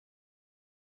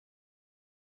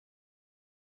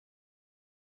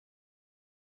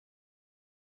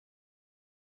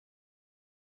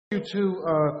Thank you to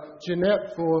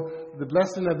Jeanette for the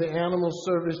blessing of the animal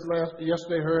service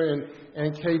yesterday, her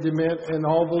and Kay DeMint, and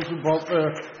all those who brought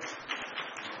their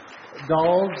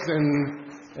dogs,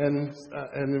 and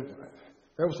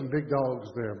there were some big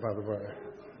dogs there, by the way.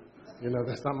 You know,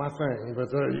 that's not my thing, but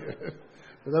there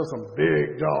were some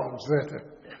big dogs there.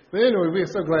 But anyway, we are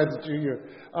so glad that you're here.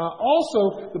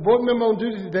 Also, the board member on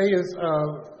duty today is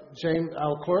James,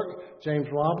 our clerk, James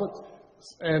Roberts.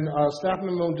 And staff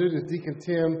member on duty is Deacon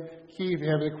Tim Key. If you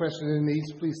have any questions or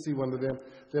needs, please see one of them.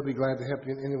 They'll be glad to help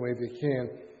you in any way they can.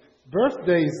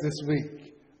 Birthdays this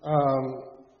week.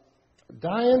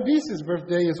 Diane Dease's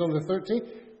birthday is on the 13th.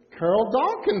 Carol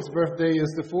Dawkins' birthday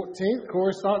is the 14th.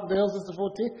 Corey Stockdale's is the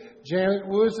 14th. Janet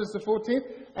Woods is the 14th.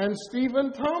 And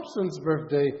Stephen Thompson's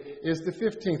birthday is the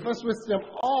 15th. Let's wish them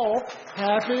all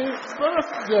happy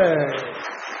birthday.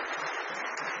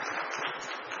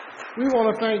 We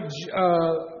want to thank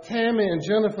Tammy and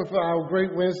Jennifer for our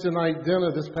great Wednesday night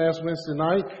dinner this past Wednesday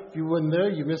night. If you weren't there,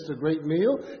 you missed a great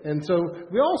meal. And so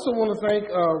we also want to thank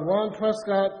Ron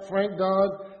Prescott, Frank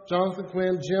Dodd, Jonathan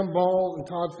Quinn, Jim Ball, and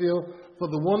Todd Field for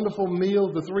the wonderful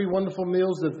meals, the 3 wonderful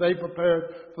meals that they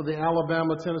prepared for the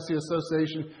Alabama-Tennessee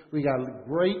Association. We got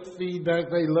great feedback.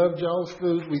 They loved y'all's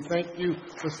food. We thank you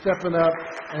for stepping up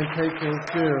and taking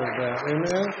care of that.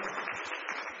 Amen.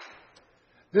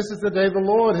 This is the day the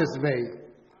Lord has made.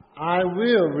 I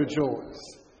will rejoice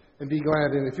and be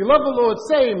glad in it. If you love the Lord,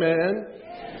 say amen.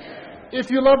 Amen. If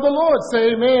you love the Lord,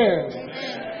 say amen.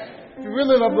 Amen. If you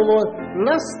really love the Lord,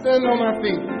 let's stand on our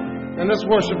feet and let's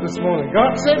worship this morning.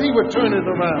 God said He would turn it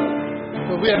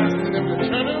around. So we're asking Him to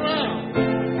turn it around.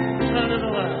 Turn it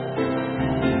around.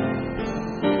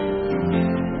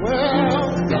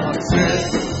 Well, God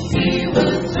said He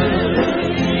would turn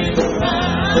it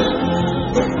around.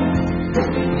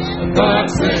 God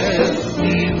says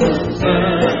He will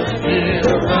turn it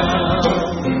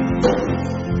around.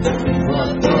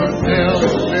 What was held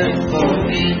meant for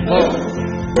evil,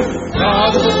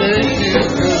 God will make it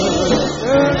good.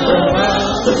 Turn it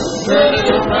around, turn it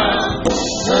around,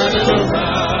 turn it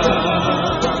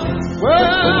around.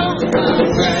 Well, God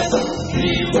says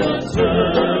He will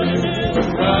turn it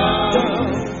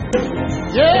around.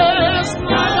 Yes,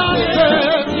 God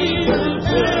said He will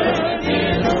turn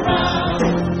it around.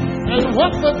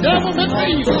 What the devil meant for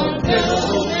evil,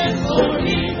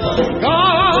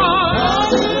 God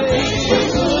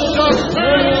just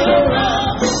turn it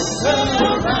around, turn it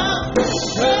around,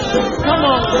 turn it around. Come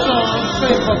on,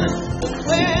 sing for me.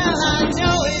 Well, I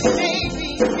know it may be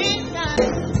midnight,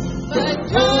 but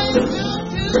joy is soon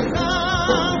to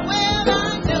come. Well,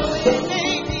 I know it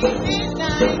may be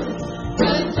midnight,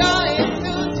 but joy is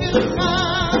soon to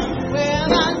come. Well,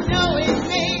 I know it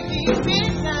may be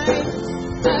midnight,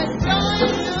 but joy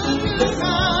is soon to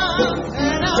come.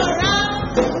 Turn around,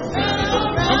 turn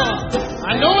around.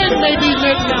 I know it may be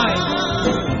midnight.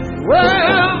 Well,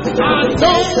 I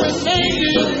know it may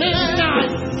be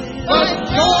midnight, but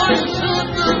joy is soon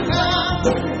to come.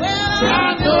 Well, I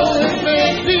know it may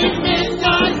be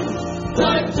midnight,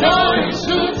 but joy is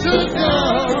soon to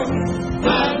come. I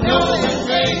know it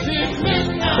may be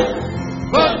midnight,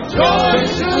 but joy is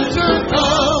soon to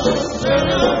come. Turn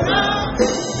around,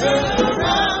 turn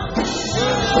around,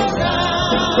 turn around.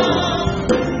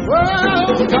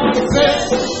 Well, God said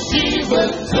He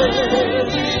would turn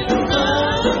it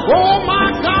around. Oh, my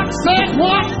God said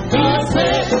what? God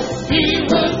said He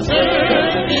would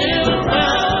turn it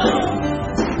around.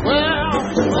 Well,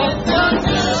 what the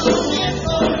devil meant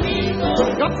for evil,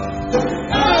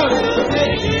 God will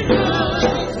make it good.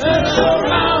 Turn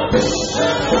around,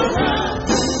 turn around,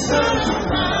 turn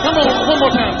around. Come on, one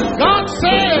more time. God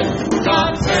said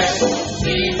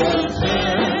He will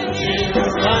turn it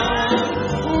around.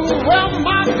 Well,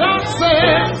 my God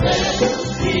said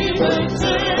He will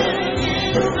turn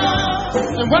it around.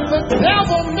 And what the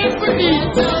devil meant for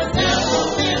evil,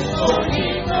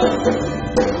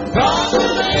 God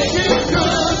will make it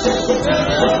good. Turn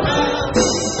around,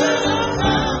 turn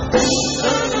around,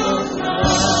 turn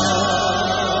around.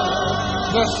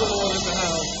 Bless the Lord in the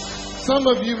house. Some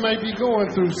of you may be going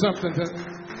through something that,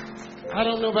 I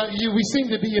don't know about you, we seem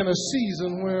to be in a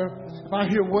season where if I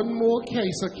hear one more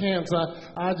case of cancer,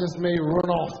 I just may run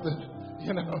off the,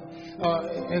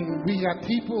 and we got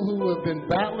people who have been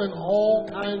battling all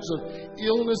kinds of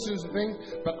illnesses and things,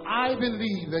 but I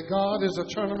believe that God is a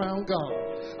turnaround God.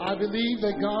 I believe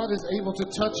that God is able to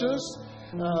touch us.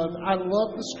 I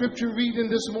love the scripture reading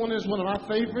this morning. It's one of my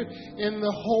favorite in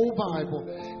the whole Bible.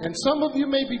 And some of you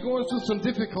may be going through some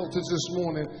difficulties this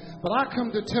morning, but I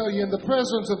come to tell you, in the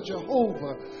presence of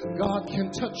Jehovah, God can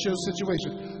touch your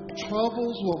situation.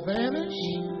 Troubles will vanish.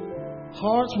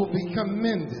 Hearts will become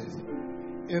mended.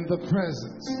 in the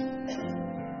presence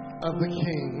of the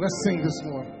King. Let's sing this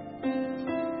morning.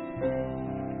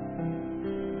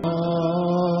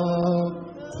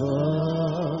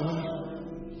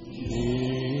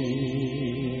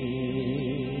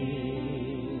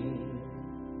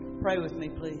 Pray with me,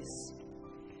 please.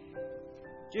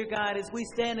 Dear God, as we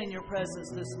stand in your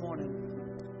presence this morning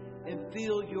and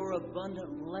feel your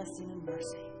abundant blessing and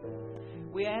mercy,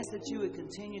 we ask that you would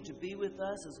continue to be with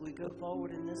us as we go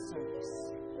forward in this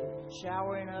service,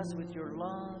 showering us with your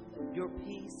love, your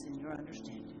peace, and your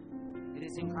understanding. It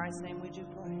is in Christ's name we do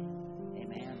pray.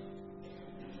 Amen.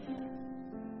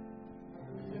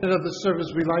 At the end of the service,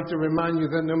 we'd like to remind you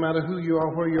that no matter who you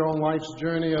are, where you're on life's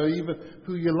journey, or even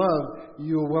who you love,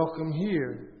 you are welcome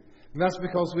here. And that's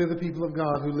because we're the people of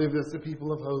God who live as the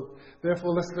people of hope.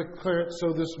 Therefore, let's declare it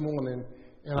so this morning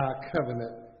in our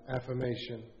covenant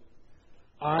affirmation.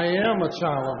 I am a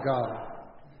child of God.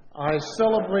 I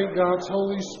celebrate God's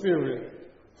Holy Spirit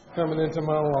coming into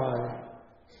my life.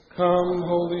 Come,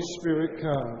 Holy Spirit,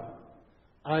 come.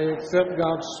 I accept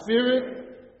God's Spirit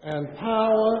and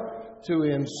power to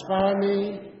inspire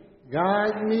me,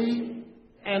 guide me,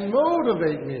 and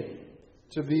motivate me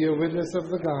to be a witness of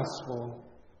the gospel,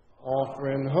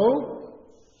 offering hope,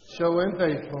 showing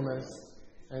faithfulness,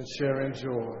 and sharing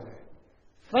joy.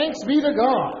 Thanks be to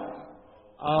God.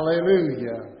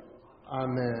 Hallelujah.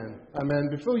 Amen. Amen.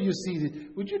 Before you're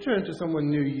seated, would you turn to someone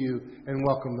near you and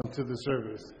welcome them to the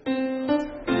service? He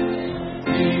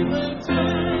will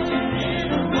turn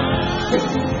it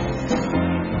around.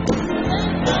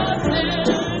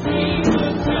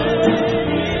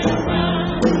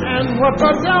 And what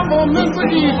the devil meant for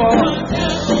evil,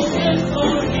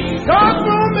 God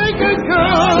will make it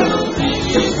good.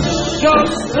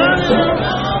 Just turn it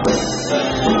around.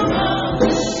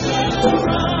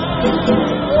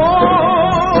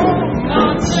 Oh,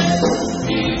 God says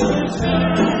He will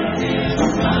turn it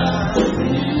around.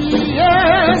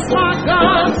 Yes, my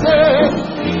God says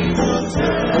He will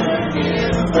turn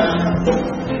it around.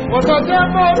 What the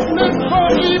devil meant for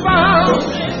evil,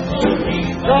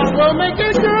 God will make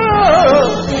it good.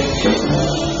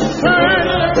 Turn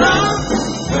it around.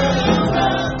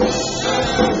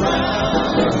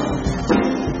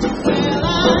 Well,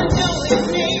 I know it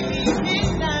may be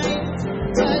midnight,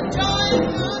 but joy is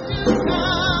good to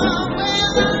come. Well,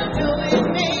 I know it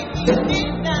may be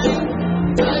midnight,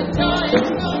 but joy is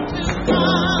good to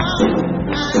come.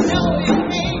 I know it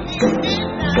may be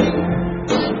midnight,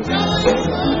 but joy is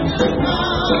good to come.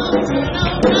 Turn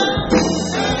around,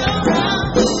 turn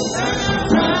around, turn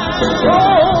around.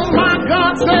 Oh, my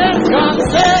God said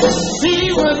He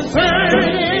would turn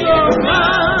it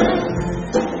around.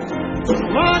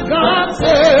 My God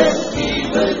said He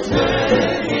will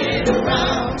turn it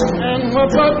around. and what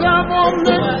the devil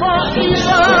meant for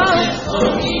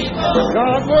evil,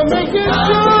 God will make it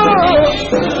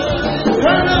good.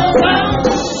 Turn it around,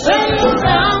 turn it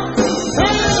around,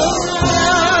 turn it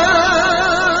around.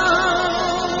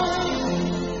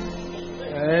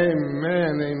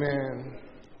 Amen, amen.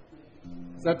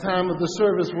 It's that time of the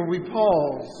service where we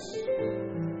pause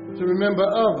to remember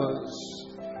others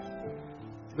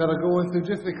that are going through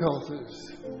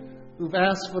difficulties, who've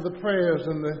asked for the prayers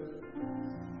of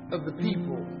the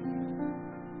people.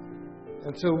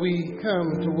 And so we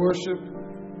come to worship.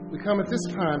 We come at this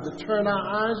time to turn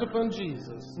our eyes upon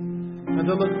Jesus and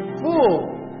to look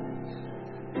full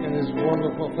in His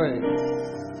wonderful face.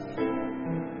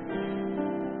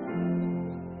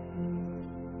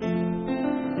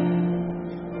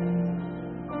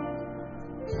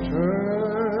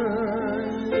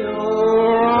 Turn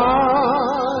your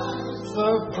eyes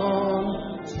upon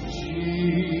Jesus.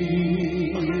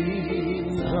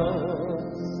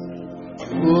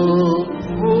 Look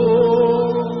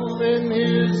full in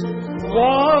His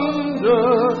wonderful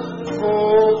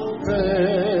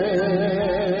face,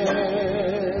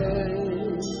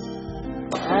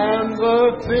 and the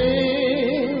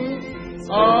things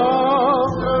of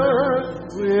earth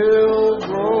will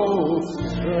grow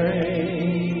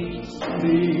strangely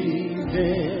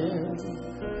dim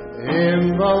in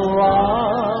the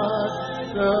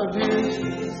light of His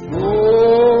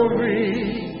glory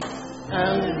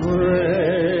and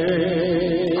grace.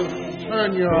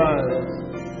 Turn your eyes.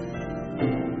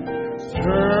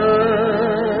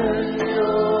 Turn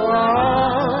your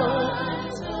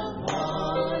eyes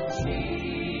upon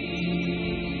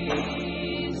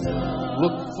Jesus.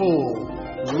 Look full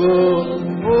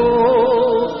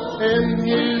in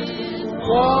His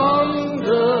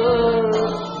wonderful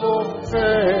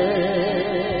face,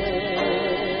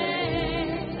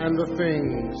 and the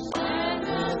things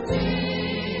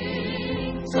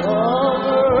of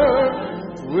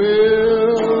earth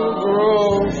will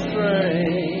grow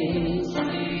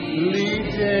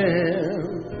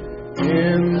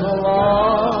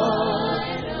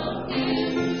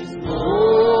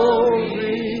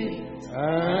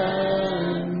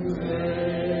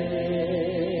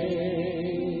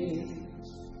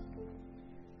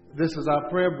This is our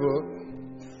prayer book,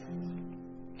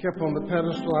 kept on the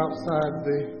pedestal outside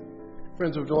the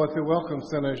Friends of Dorothy Welcome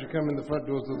Center as you come in the front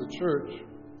doors of the church.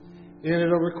 In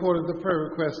it are recorded the prayer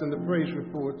requests and the praise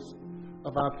reports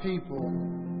of our people.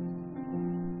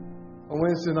 On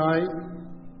Wednesday night,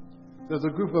 there's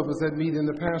a group of us that meet in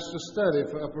the pastor's study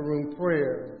for upper room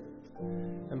prayer.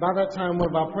 And by that time, one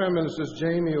of our prayer ministers,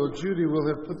 Jamie or Judy, will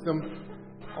have put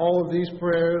all of these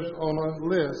prayers on a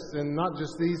list. And not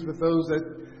just these, but those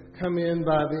that come in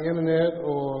by the internet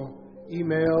or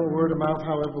email, word of mouth,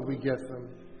 however we get them.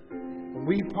 And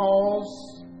we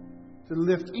pause to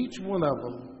lift each one of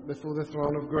them before the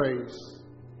throne of grace.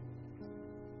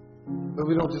 But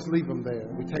we don't just leave them there.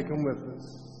 We take them with us.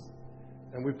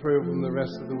 And we pray over them the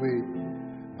rest of the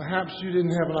week. Perhaps you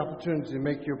didn't have an opportunity to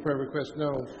make your prayer request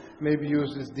known. Maybe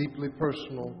yours is deeply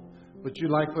personal. But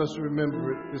you'd like for us to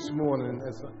remember it this morning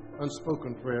as an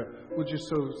unspoken prayer. Would you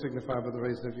so signify by the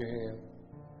raising of your hand?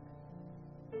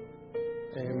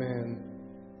 Amen.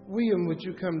 William, would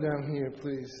you come down here,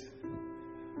 please?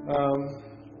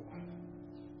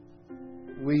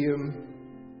 William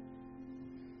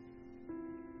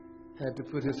had to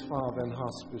put his father in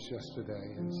hospice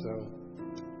yesterday, and so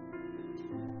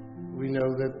we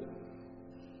know that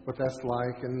what that's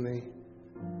like. And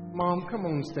Mom, come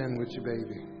on and stand with your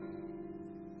baby.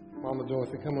 Mama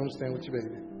Dorothy, come on and stand with your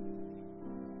baby.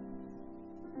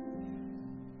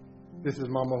 This is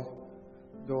Mama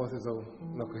Dorothy's old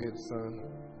knucklehead son.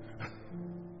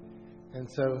 And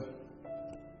so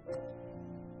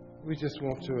we just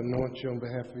want to anoint you on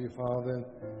behalf of your father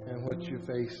and what you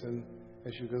face. And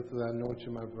as you go through that, anoint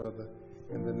you, my brother,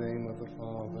 in the name of the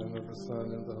Father and of the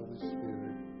Son and the Holy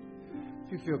Spirit.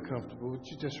 If you feel comfortable, would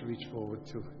you just reach forward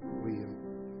to William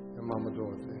and Mama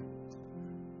Dorothy?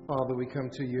 Father, we come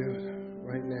to you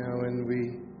right now and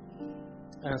we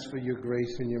ask for your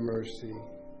grace and your mercy.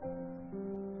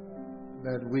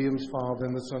 That William's father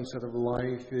in the sunset of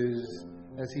life is,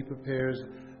 as he prepares,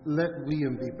 let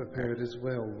William be prepared as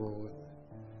well, Lord.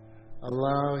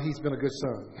 He's been a good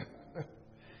son.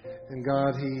 And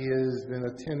God, he has been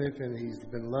attentive and he's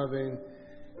been loving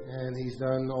and he's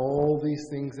done all these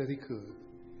things that he could.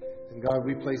 And God,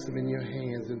 we place him in your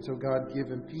hands. And so God, give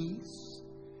him peace,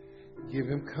 give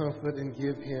him comfort, and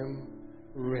give him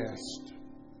rest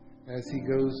as he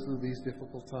goes through these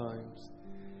difficult times.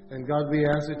 And God, we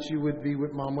ask that you would be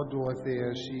with Mama Dorothy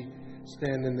as she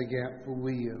stands in the gap for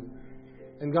William.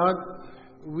 And God,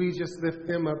 we just lift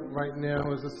them up right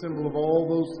now as a symbol of all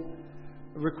those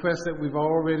requests that we've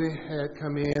already had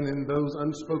come in and those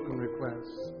unspoken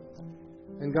requests.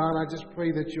 And God, I just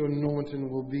pray that your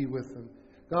anointing will be with them.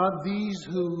 God, these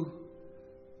who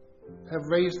have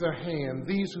raised their hand,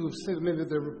 these who have submitted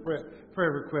their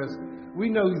prayer requests, we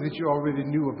know that you already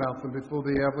knew about them before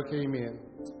they ever came in.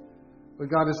 But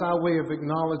God, it's our way of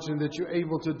acknowledging that you're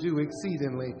able to do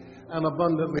exceedingly and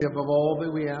abundantly above all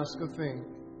that we ask or think.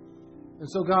 And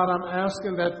so, God, I'm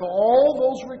asking that for all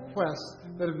those requests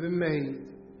that have been made,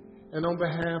 and on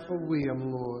behalf of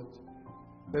William, Lord,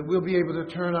 that we'll be able to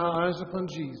turn our eyes upon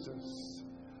Jesus,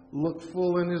 look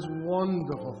full in his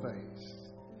wonderful face.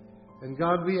 And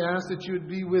God, we ask that you would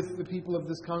be with the people of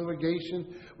this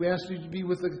congregation. We ask you to be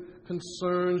with the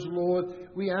concerns, Lord.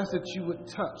 We ask that you would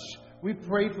touch. We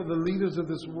pray for the leaders of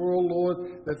this world,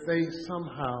 Lord, that they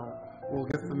somehow will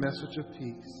get the message of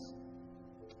peace.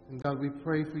 And God, we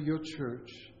pray for your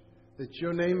church, that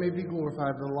your name may be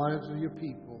glorified in the lives of your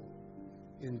people.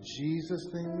 In Jesus'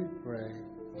 name we pray.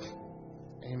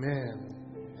 Amen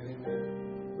and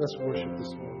amen. Let's worship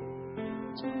this morning.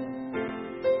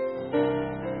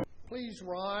 Please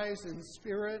rise in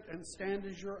spirit and stand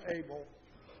as you're able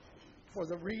for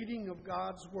the reading of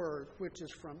God's Word, which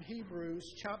is from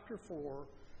Hebrews chapter 4,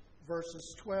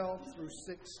 verses 12 through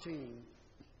 16.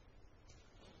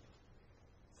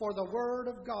 For the Word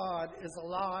of God is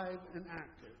alive and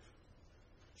active,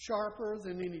 sharper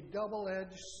than any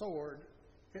double-edged sword.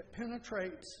 It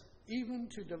penetrates even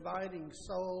to dividing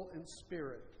soul and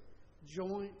spirit,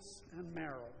 joints and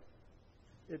marrow.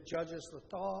 It judges the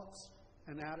thoughts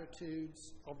and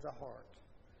attitudes of the heart.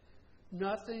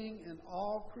 Nothing in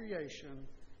all creation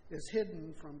is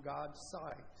hidden from God's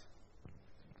sight.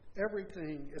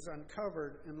 Everything is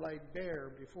uncovered and laid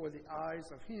bare before the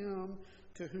eyes of him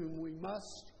to whom we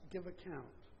must give account.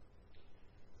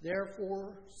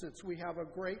 Therefore, since we have a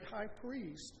great high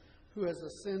priest who has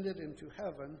ascended into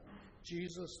heaven,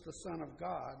 Jesus, the Son of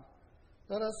God,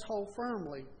 let us hold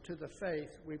firmly to the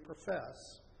faith we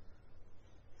profess.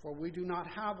 For we do not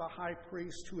have a high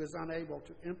priest who is unable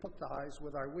to empathize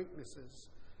with our weaknesses,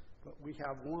 but we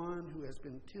have one who has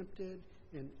been tempted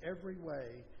in every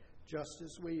way, just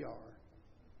as we are.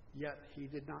 Yet he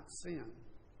did not sin.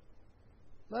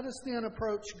 Let us then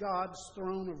approach God's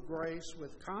throne of grace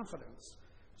with confidence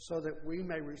so that we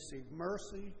may receive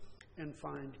mercy and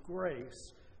find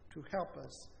grace to help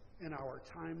us in our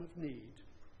time of need.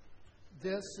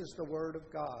 This is the word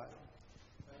of God.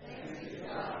 Thanks be to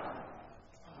God.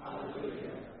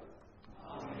 Hallelujah.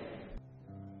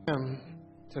 Amen.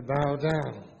 To bow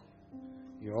down.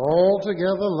 You're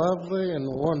altogether lovely and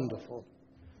wonderful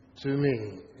to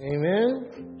me.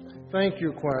 Amen. Thank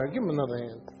you, choir. Give them another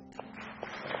hand.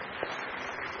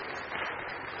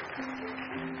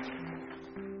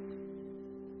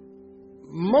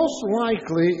 Most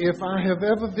likely, if I have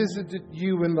ever visited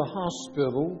you in the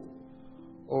hospital,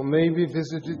 or maybe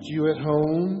visited you at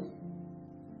home,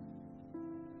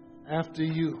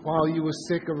 while you were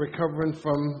sick or recovering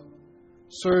from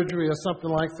surgery or something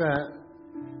like that,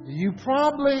 you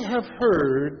probably have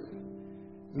heard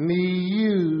me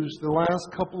use the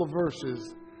last couple of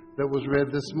verses that was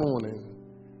read this morning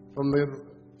from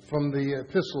the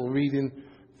epistle reading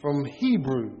from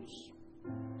Hebrews.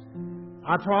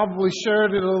 I probably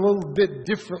shared it a little bit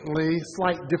differently,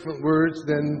 slight different words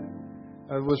than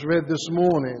was read this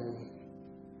morning.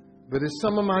 But it's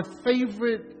some of my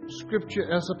favorite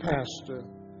scripture as a pastor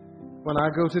when I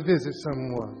go to visit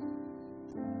someone.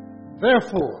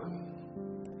 Therefore,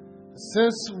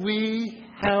 since we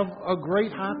have a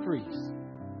great high priest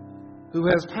who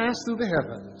has passed through the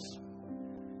heavens,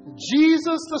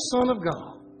 Jesus, the Son of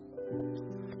God,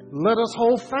 let us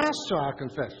hold fast to our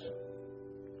confession.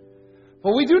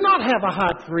 For we do not have a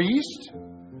high priest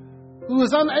who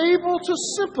is unable to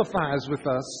sympathize with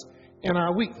us in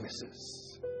our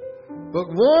weaknesses, but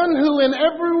one who in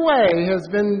every way has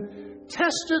been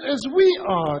tested as we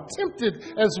are,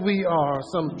 tempted as we are,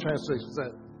 some translations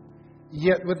say,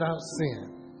 yet without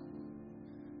sin.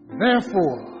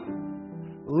 Therefore,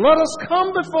 let us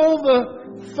come before the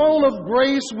throne of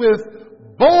grace with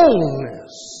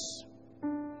boldness,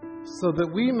 so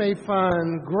that we may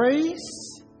find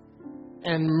grace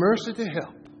and mercy to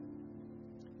help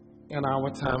in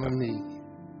our time of need.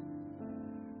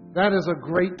 That is a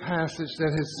great passage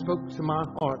that has spoken to my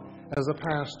heart as a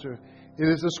pastor. It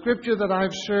is a scripture that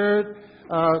I've shared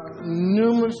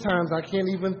numerous times. I can't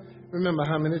even remember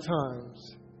how many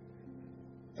times.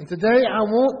 And today I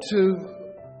want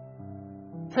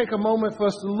to take a moment for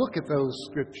us to look at those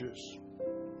scriptures.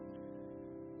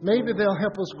 Maybe they'll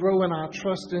help us grow in our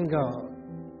trust in God.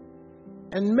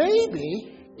 And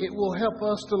maybe it will help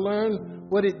us to learn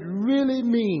what it really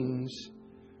means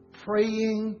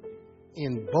praying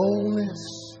in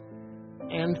boldness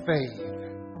and faith.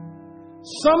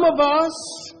 Some of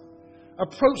us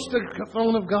approach the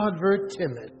throne of God very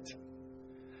timid.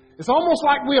 It's almost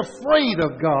like we're afraid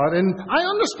of God. And I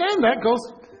understand that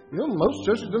because, most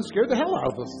churches have scared the hell out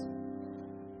of us.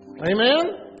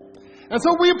 Amen? And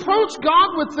so we approach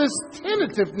God with this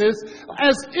tentativeness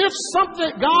as if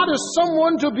God is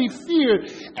someone to be feared.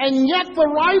 And yet the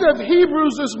writer of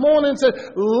Hebrews this morning said,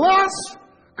 let's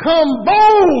come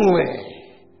boldly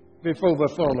before the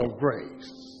throne of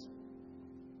grace,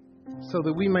 so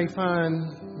that we may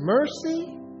find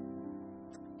mercy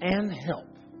and help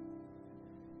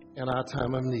in our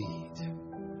time of need.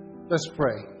 Let's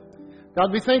pray.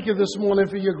 God, we thank you this morning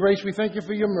for your grace. We thank you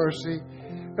for your mercy.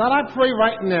 God, I pray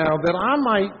right now that I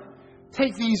might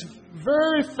take these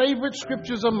very favorite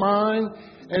scriptures of mine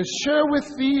and share with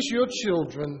these your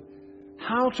children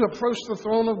how to approach the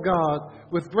throne of God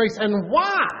with grace and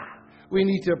why we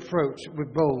need to approach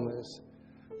with boldness.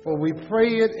 For we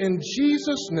pray it in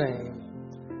Jesus' name.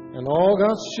 And all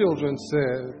God's children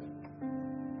said,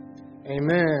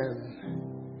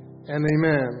 amen and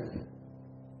amen.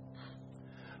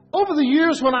 Over the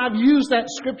years when I've used that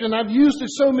scripture, and I've used it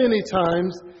so many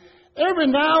times, every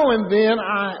now and then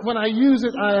when I use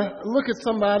it, I look at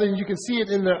somebody and you can see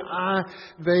it in their eye.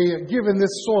 They are given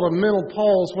this sort of mental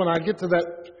pause when I get to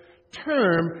that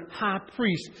term, high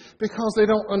priest, because they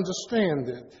don't understand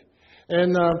it.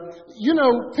 And,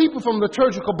 people from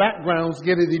liturgical backgrounds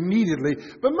get it immediately.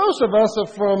 But most of us are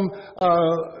from,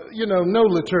 no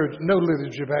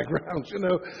liturgy backgrounds.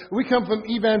 We come from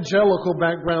evangelical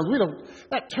backgrounds.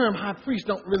 That term high priest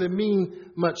don't really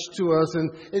mean much to us.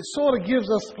 And it sort of gives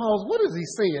us pause. What is he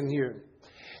saying here?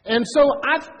 And so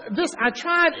I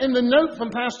tried in the note from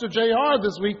Pastor JR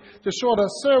this week to sort of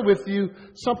share with you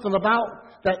something about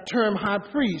that term high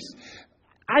priest.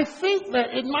 I think that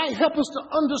it might help us to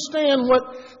understand what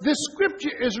this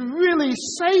scripture is really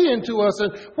saying to us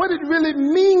and what it really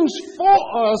means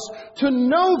for us to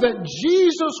know that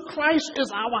Jesus Christ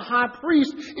is our high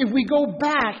priest if we go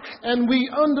back and we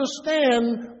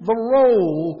understand the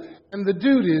role and the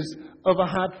duties of a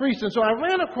high priest. And so I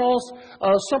ran across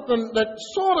something that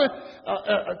sort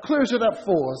of clears it up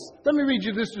for us. Let me read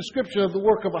you this description of the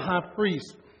work of a high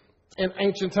priest in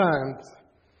ancient times.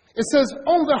 It says,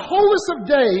 on the holiest of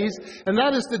days, and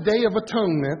that is the Day of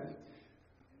Atonement,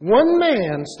 one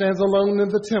man stands alone in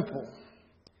the temple.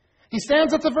 He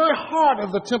stands at the very heart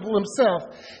of the temple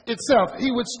itself.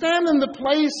 He would stand in the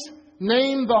place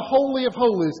named the Holy of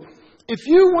Holies. If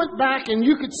you went back and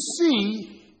you could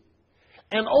see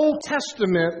an Old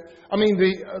Testament,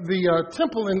 the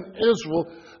temple in Israel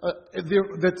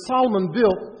that Solomon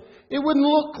built, it wouldn't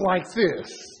look like this.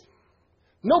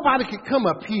 Nobody could come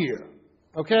up here.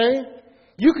 Okay?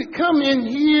 You could come in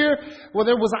here, well,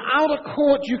 there was an outer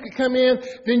court you could come in,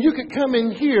 then you could come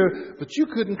in here, but you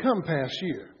couldn't come past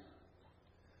here.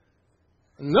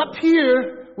 And up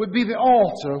here would be the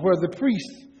altar where the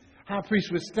high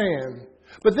priest would stand.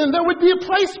 But then there would be a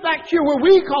place back here where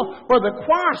the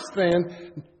choir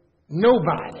stand.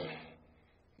 Nobody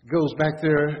goes back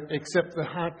there except the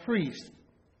high priest.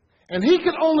 And he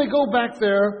could only go back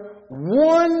there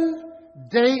one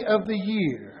day of the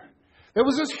year. There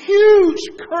was this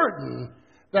huge curtain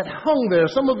that hung there.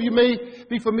 Some of you may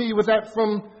be familiar with that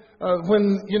from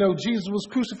when, Jesus was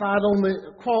crucified on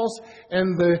the cross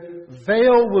and the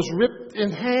veil was ripped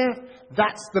in half.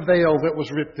 That's the veil that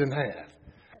was ripped in half.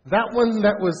 That one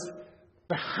that was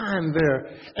behind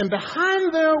there. And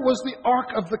behind there was the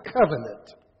Ark of the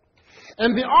Covenant.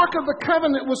 And the Ark of the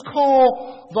Covenant was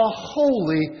called the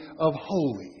Holy of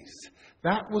Holies.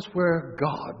 That was where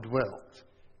God dwelt,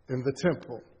 in the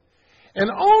temple. And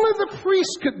only the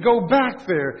priest could go back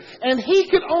there. And he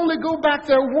could only go back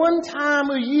there one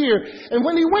time a year. And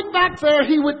when he went back there,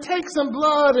 he would take some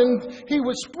blood and he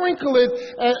would sprinkle it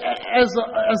as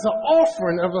an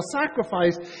offering of a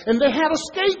sacrifice. And they had a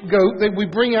scapegoat that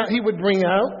he would bring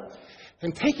out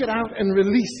and take it out and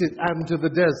release it out into the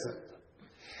desert.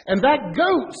 And that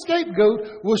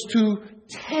scapegoat was to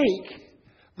take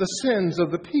the sins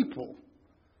of the people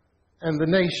and the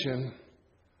nation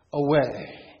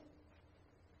away.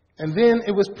 And then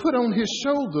it was put on his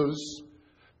shoulders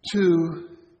to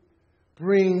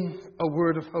bring a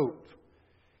word of hope.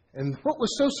 And what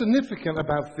was so significant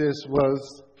about this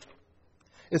was,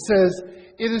 it says,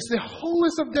 it is the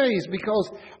holiest of days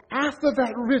because after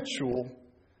that ritual,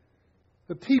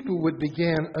 the people would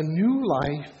begin a new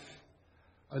life,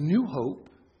 a new hope,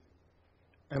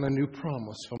 and a new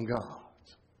promise from God.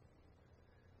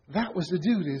 That was the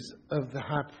duties of the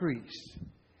high priest.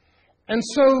 And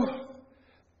so,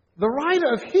 the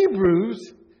writer of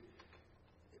Hebrews,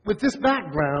 with this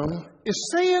background,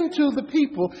 is saying to the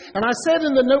people, and I said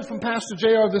in the note from Pastor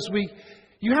JR this week,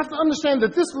 you have to understand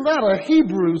that this letter,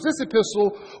 Hebrews, this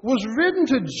epistle, was written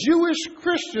to Jewish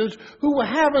Christians who were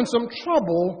having some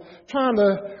trouble trying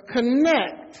to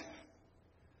connect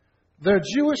their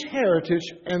Jewish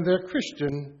heritage and their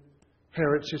Christian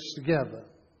heritage together.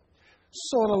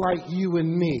 Sort of like you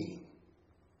and me.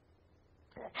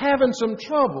 Having some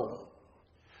trouble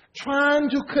trying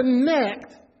to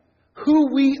connect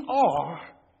who we are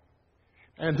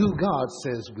and who God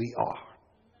says we are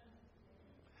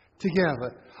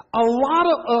together. A lot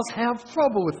of us have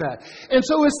trouble with that. And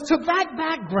so it's to that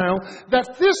background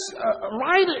that this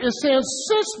writer is saying,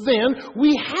 since then,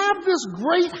 we have this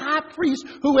great high priest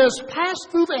who has passed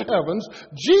through the heavens,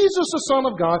 Jesus, the Son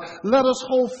of God. Let us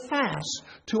hold fast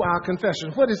to our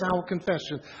confession. What is our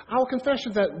confession? Our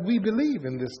confession that we believe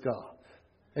in this God.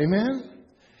 Amen?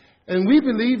 And we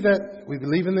believe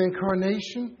in the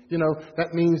incarnation.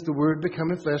 That means the Word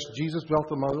becoming flesh. Jesus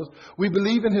dwelt among us. We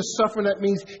believe in His suffering. That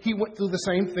means He went through the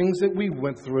same things that we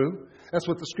went through. That's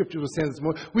what the Scripture was saying this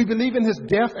morning. We believe in His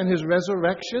death and His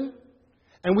resurrection.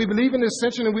 And we believe in His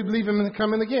ascension, and we believe in Him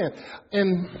coming again.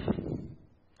 And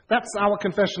that's our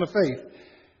confession of faith.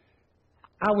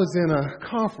 I was in a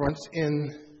conference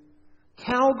in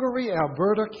Calgary,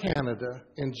 Alberta, Canada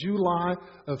in July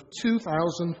of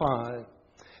 2005.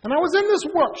 And I was in this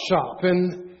workshop,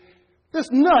 and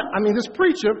this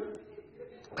preacher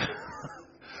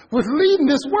was leading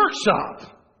this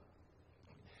workshop.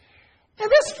 And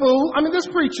this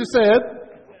preacher said,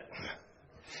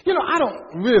 I don't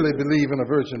really believe in a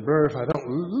virgin birth. I don't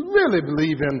really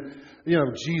believe in,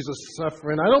 Jesus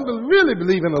suffering. I don't really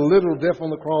believe in a literal death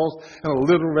on the cross and a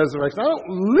literal resurrection. I don't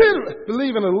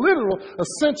believe in a literal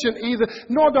ascension either,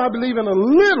 nor do I believe in a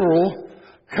literal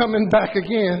coming back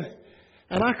again.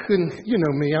 And I couldn't, you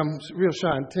know me, I'm real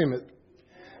shy and timid.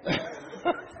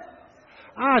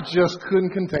 I just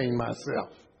couldn't contain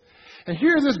myself. And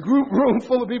here's this group room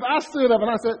full of people. I stood up and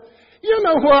I said, you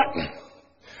know what?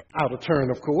 Out of turn,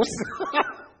 of course.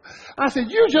 I said,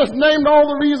 you just named all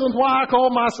the reasons why I call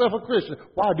myself a Christian.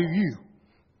 Why do you?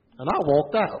 And I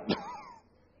walked out.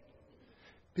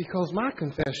 Because my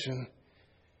confession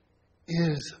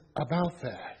is about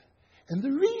that. And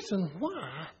the reason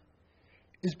why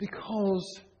is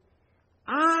because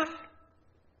I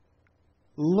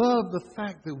love the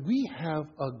fact that we have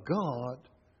a God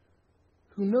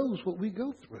who knows what we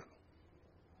go through.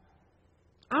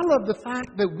 I love the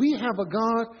fact that we have a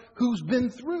God who's been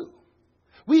through.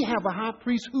 We have a high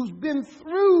priest who's been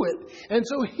through it. And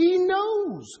so he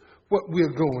knows what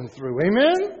we're going through.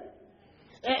 Amen?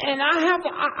 And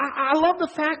I love the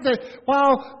fact that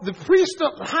while the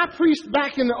high priest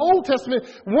back in the Old Testament,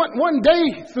 one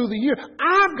day through the year,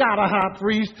 I've got a high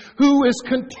priest who is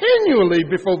continually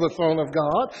before the throne of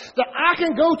God that I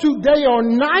can go to day or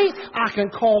night, I can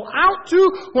call out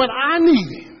to when I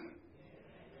need him.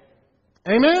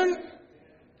 Amen?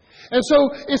 And so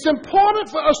it's important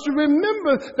for us to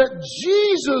remember that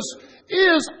Jesus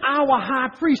is our high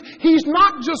priest. He's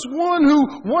not just one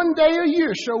who one day a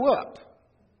year show up.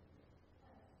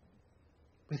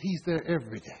 But he's there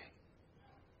every day.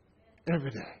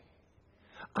 Every day.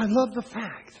 I love the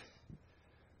fact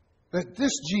that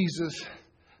this Jesus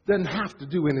doesn't have to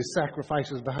do any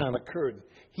sacrifices behind a curtain.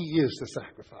 He is the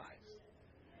sacrifice.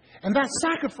 And that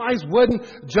sacrifice wasn't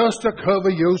just to cover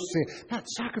your sin. That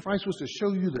sacrifice was to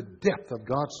show you the depth of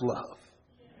God's love.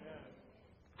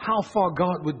 How far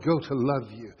God would go to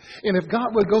love you. And if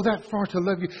God would go that far to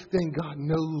love you, then God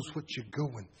knows what you're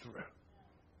going through.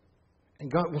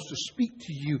 And God wants to speak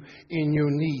to you in your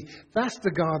need. That's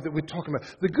the God that we're talking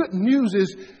about. The good news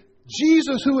is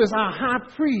Jesus, who is our high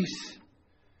priest,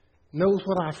 knows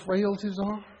what our frailties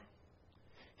are.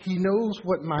 He knows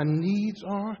what my needs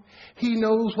are. He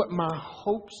knows what my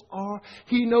hopes are.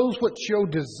 He knows what your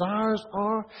desires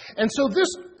are. And so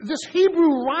this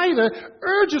Hebrew writer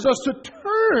urges us to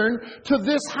turn to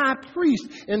this high priest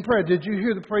in prayer. Did you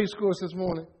hear the praise course this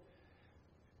morning?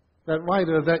 That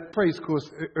writer of that praise course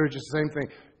urges the same thing.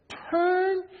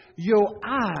 Turn your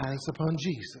eyes upon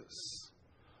Jesus.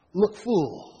 Look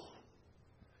full.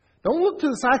 Don't look to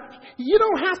the side. You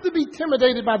don't have to be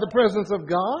intimidated by the presence of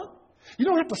God. You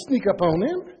don't have to sneak up on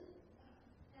him.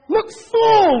 Look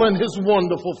full in his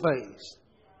wonderful face.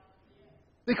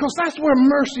 Because that's where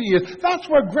mercy is. That's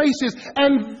where grace is.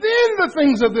 And then the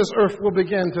things of this earth will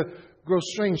begin to grow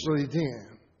strangely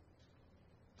dim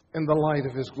in the light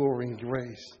of his glory and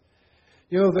grace.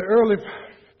 You know, the early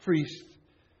priest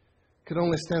could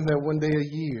only stand there one day a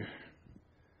year.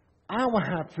 Our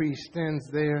high priest stands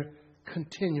there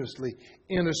continuously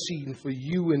interceding for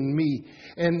you and me.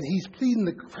 And he's pleading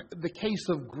the case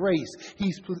of grace.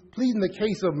 He's pleading the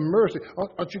case of mercy.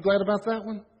 Aren't you glad about that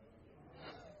one?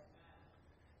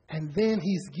 And then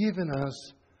he's given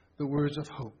us the words of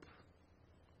hope,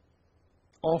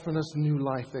 offering us new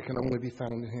life that can only be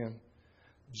found in him.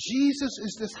 Jesus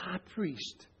is this high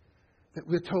priest that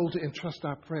we're told to entrust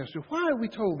our prayers to. Why are we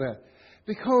told that?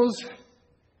 Because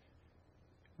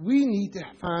we need to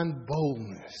find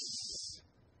boldness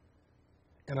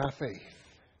in our faith.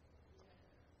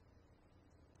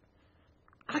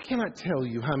 I cannot tell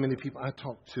you how many people I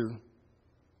talk to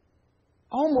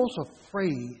almost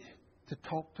afraid to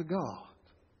talk to God.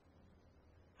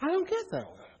 I don't get that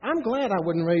way. I'm glad I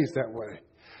wasn't raised that way.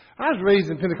 I was raised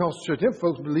in Pentecostal church. Them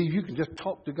folks believe you can just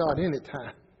talk to God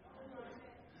anytime.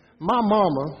 My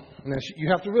mama, now you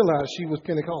have to realize she was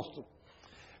Pentecostal.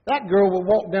 That girl would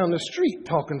walk down the street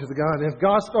talking to the God. And if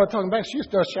God started talking back, she'd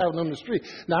start shouting on the street.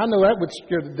 Now, I know that would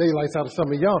scare the daylights out of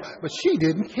some of y'all, but she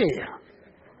didn't care.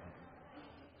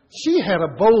 She had a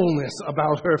boldness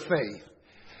about her faith.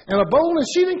 And a boldness,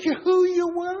 she didn't care who you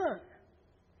were.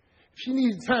 If she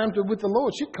needed time with the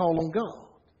Lord, she'd call on God.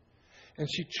 And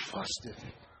she trusted.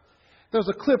 There's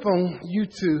a clip on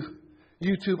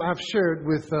YouTube I've shared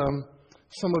with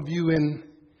some of you in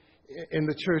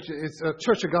the church. It's a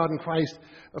Church of God in Christ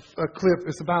a clip.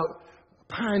 It's about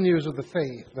pioneers of the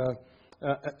faith.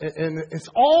 And it's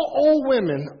all old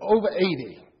women over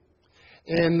 80.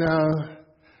 And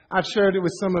I've shared it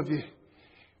with some of you.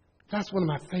 That's one of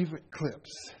my favorite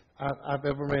clips I've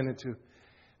ever ran into.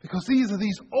 Because these are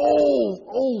these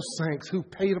old saints who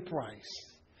paid a price,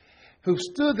 who've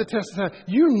stood the test of time.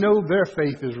 You know their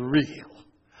faith is real.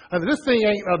 I mean, this thing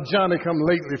ain't a Johnny come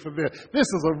lately for this. This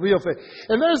is a real faith.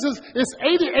 And there's this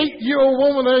 88-year-old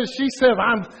woman there. She says,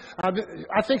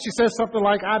 I think she says something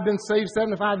like, I've been saved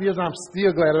 75 years. I'm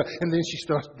still glad of it. And then she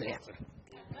starts dancing.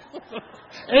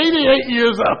 88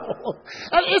 years old.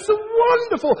 And it's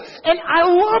wonderful. And I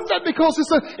love that because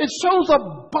it shows a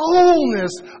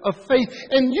boldness of faith.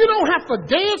 And you don't have to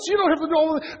dance. You don't have to do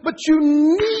all of that. But you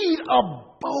need a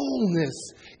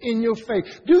boldness in your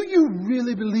faith. Do you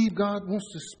really believe God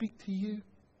wants to speak to you?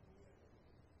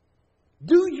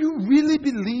 Do you really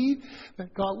believe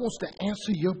that God wants to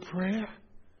answer your prayer?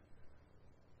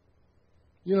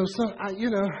 You know,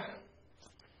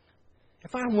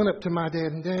 if I went up to my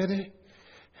dad and Daddy,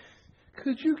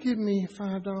 could you give me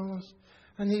 $5?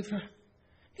 I need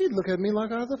he'd look at me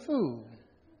like I was a fool.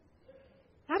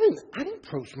 I didn't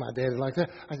approach my daddy like that.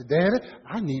 I said, Daddy,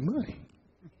 I need money.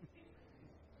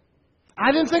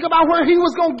 I didn't think about where he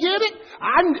was going to get it.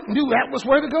 I knew that was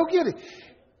where to go get it.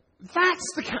 That's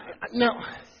the kind. Now,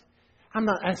 I'm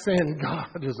not saying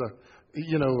God is a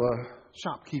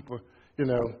shopkeeper.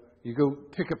 You go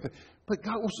pick up but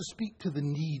God wants to speak to the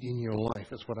need in your life.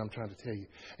 That's what I'm trying to tell you.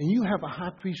 And you have a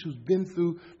high priest who's been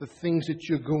through the things that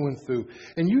you're going through.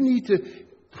 And you need to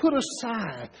put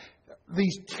aside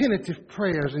these tentative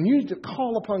prayers. And you need to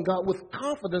call upon God with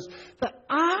confidence that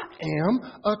I am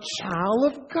a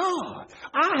child of God.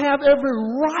 I have every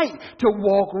right to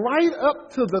walk right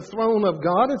up to the throne of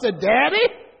God and say, Daddy,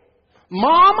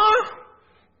 Mama,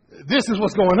 this is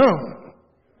what's going on.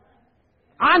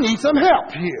 I need some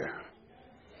help here.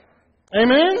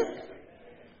 Amen?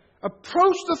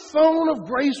 Approach the throne of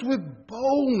grace with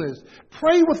boldness.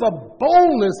 Pray with a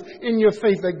boldness in your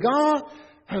faith that God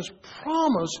has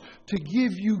promised to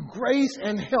give you grace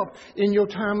and help in your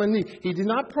time of need. He did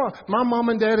not promise. My mom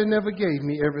and daddy never gave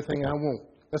me everything I want.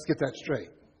 Let's get that straight.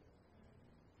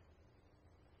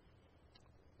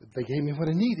 They gave me what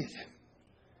I needed.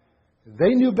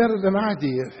 They knew better than I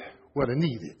did what I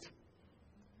needed.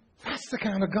 That's the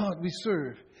kind of God we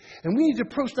serve. And we need to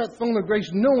approach that throne of grace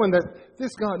knowing that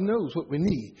this God knows what we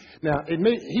need. Now, He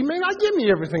may not give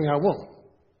me everything I want,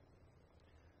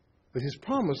 but His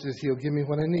promise is He'll give me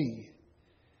what I need.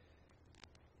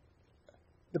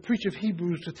 The preacher of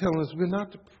Hebrews is telling us we're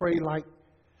not to pray like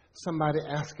somebody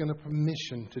asking a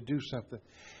permission to do something.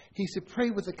 He said, pray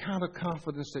with the kind of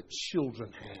confidence that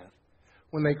children have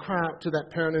when they cry out to that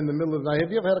parent in the middle of the night.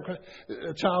 Have you ever had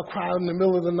a child cry out in the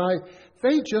middle of the night?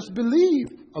 They just believe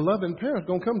a loving parent is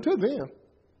going to come to them.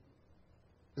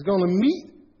 Is going to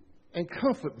meet and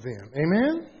comfort them.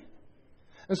 Amen?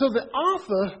 And so the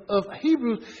author of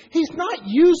Hebrews, he's not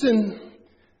using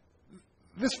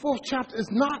this fourth chapter is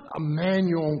not a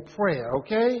manual on prayer,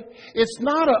 okay? It's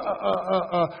not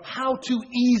a how-to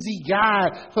easy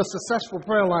guide for successful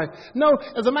prayer life. No,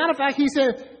 as a matter of fact, he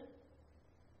said,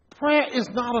 prayer is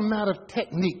not a matter of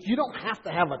technique. You don't have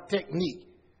to have a technique.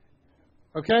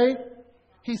 Okay?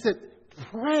 He said,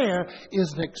 prayer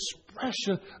is an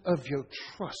expression of your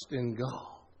trust in God.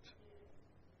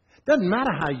 Doesn't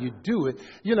matter how you do it.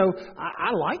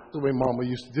 I like the way Mama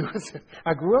used to do it.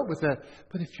 I grew up with that.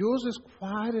 But if yours is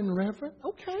quiet and reverent,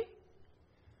 okay.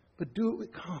 But do it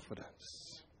with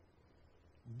confidence.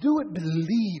 Do it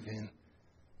believing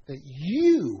that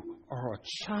you are a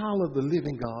child of the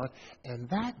living God, and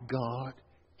that God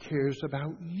cares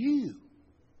about you.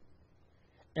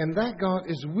 And that God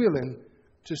is willing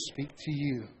to speak to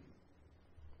you.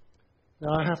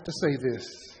 Now, I have to say this.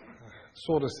 I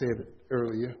sort of said it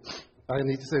earlier. I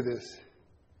need to say this.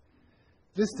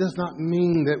 This does not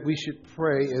mean that we should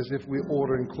pray as if we're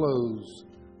ordering clothes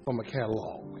from a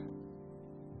catalog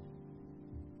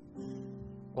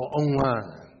or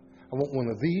online. I want one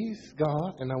of these,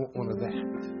 God, and I want one of that.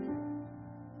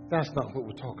 That's not what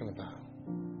we're talking about.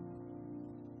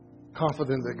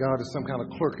 Confident that God is some kind of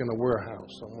clerk in a warehouse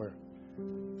somewhere.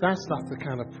 That's not the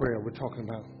kind of prayer we're talking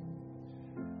about.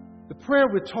 The prayer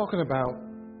we're talking about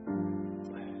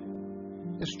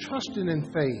is trusting in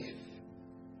faith.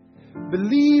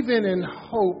 Believing in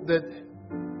hope that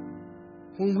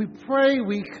when we pray,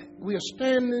 we are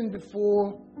standing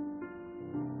before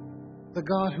the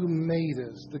God who made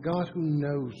us, the God who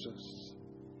knows us.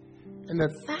 And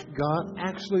that God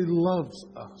actually loves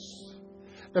us.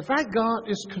 That God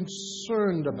is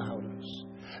concerned about us.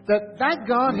 That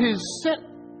God has sent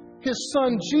His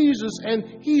Son Jesus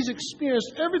and He's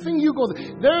experienced everything you go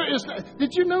through. Did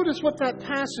you notice what that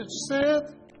passage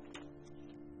said?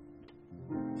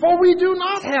 For we do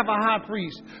not have a high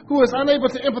priest who is unable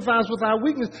to empathize with our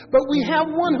weakness, but we have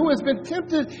one who has been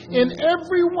tempted in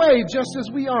every way just as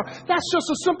we are. That's just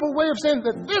a simple way of saying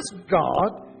that this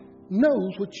God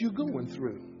knows what you're going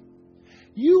through.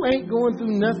 You ain't going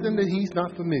through nothing that He's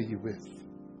not familiar with.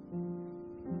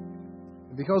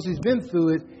 Because He's been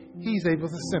through it, He's able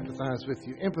to sympathize with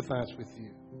you, empathize with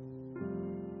you.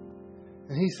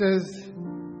 And He says,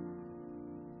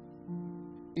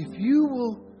 if you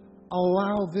will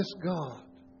allow this God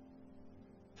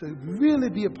to really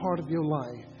be a part of your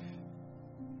life,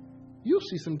 you'll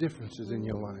see some differences in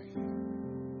your life.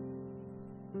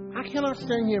 I cannot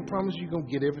stand here and promise you're going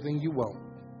to get everything you want.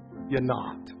 You're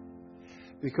not.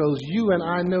 Because you and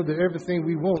I know that everything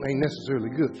we want ain't necessarily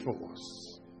good for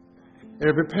us.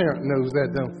 Every parent knows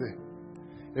that, don't they?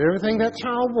 Everything that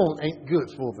child wants ain't good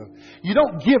for them. You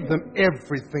don't give them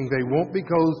everything they want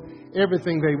because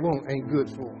everything they want ain't good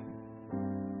for them.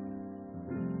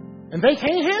 And they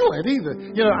can't handle it either.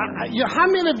 You know, how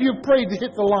many of you prayed to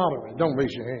hit the lottery? Don't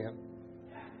raise your hand.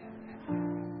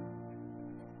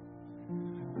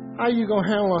 How are you going to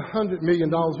handle $100 million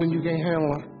when you can't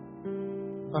handle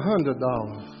 $100?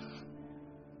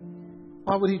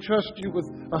 Why would he trust you with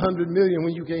 $100 million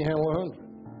when you can't handle 100?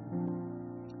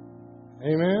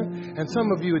 Amen? And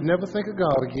some of you would never think of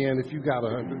God again if you got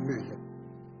 $100 million.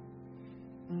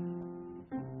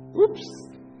 Oops.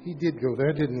 He did go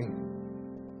there, didn't he?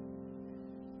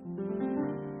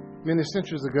 Many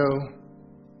centuries ago,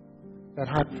 that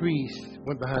high priest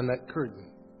went behind that curtain.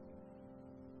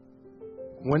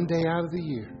 One day out of the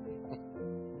year.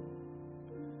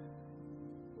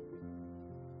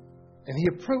 And he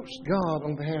approached God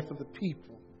on behalf of the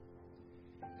people.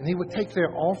 And he would take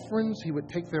their offerings. He would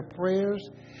take their prayers.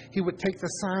 He would take the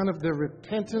sign of their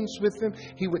repentance with them.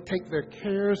 He would take their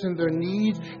cares and their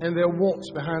needs and their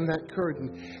wants behind that curtain.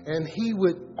 And he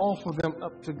would offer them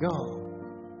up to God.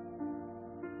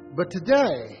 But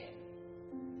today,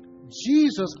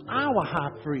 Jesus, our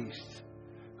high priest,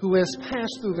 who has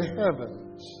passed through the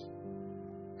heavens,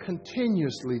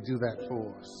 continuously do that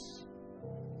for us,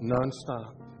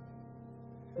 nonstop.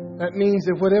 That means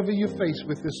that whatever you're faced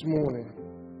with this morning,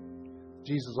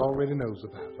 Jesus already knows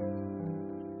about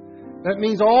it. That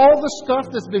means all the stuff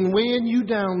that's been weighing you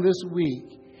down this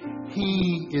week,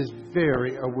 he is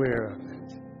very aware of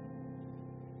it.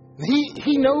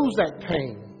 He knows that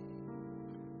pain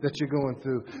that you're going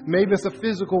through. Maybe it's a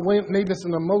physical way, maybe it's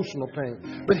an emotional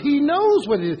pain. But he knows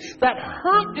what it is. That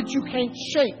hurt that you can't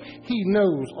shake, he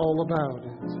knows all about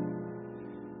it.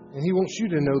 And he wants you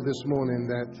to know this morning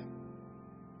that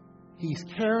he's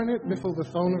carrying it before the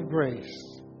throne of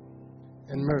grace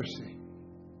and mercy.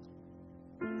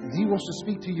 And he wants to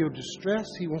speak to your distress.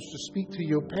 He wants to speak to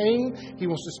your pain. He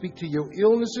wants to speak to your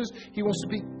illnesses. He wants to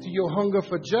speak to your hunger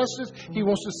for justice. He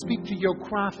wants to speak to your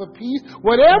cry for peace.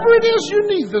 Whatever it is you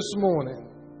need this morning,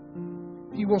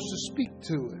 he wants to speak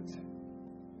to it.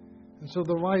 And so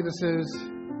the writer says,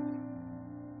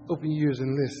 open your ears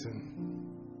and listen.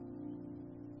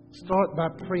 Start by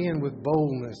praying with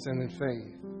boldness and in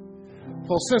faith.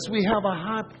 For since we have a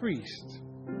high priest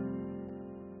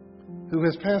who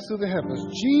has passed through the heavens,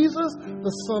 Jesus,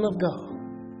 the Son of God,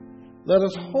 let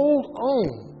us hold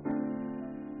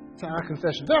on to our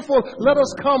confession. Therefore, let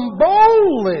us come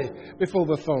boldly before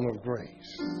the throne of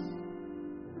grace,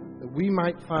 that we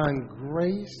might find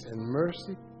grace and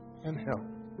mercy and help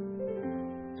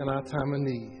in our time of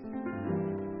need.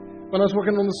 When I was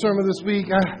working on the sermon this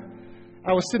week,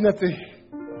 I was sitting at the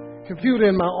computer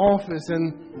in my office,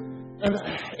 and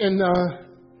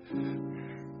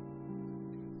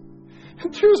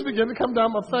tears began to come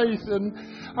down my face, and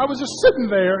I was just sitting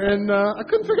there, and I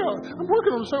couldn't figure out, I'm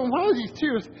working on the sermon, why are these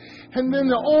tears? And then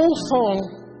the old song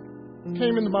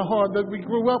came into my heart that we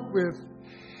grew up with,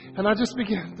 and I just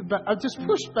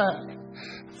pushed back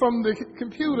from the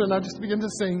computer, and I just began to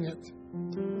sing it.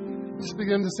 Just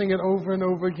began to sing it over and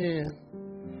over again.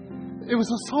 It was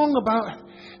a song about,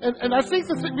 and I think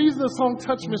the reason the song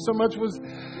touched me so much was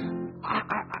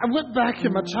I went back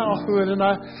in my childhood, and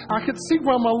I could see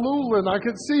Grandma Lula, and I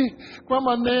could see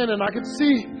Grandma Nan, and I could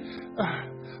see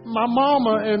my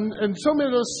mama and so many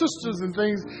of those sisters and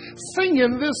things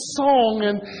singing this song.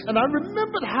 And I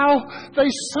remembered how they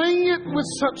sang it with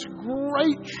such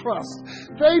great trust.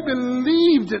 They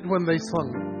believed it when they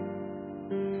sung it.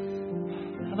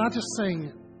 And I just sang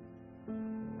it.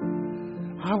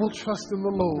 I will trust in the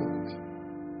Lord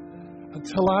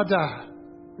until I die.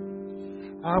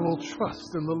 I will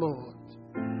trust in the Lord.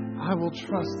 I will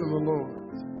trust in the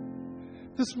Lord.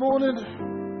 This morning,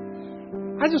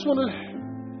 I just wanted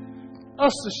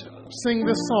us to sing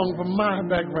this song from my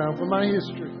background, from my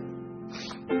history.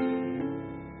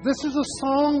 This is a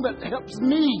song that helps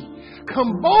me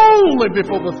come boldly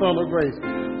before the throne of grace.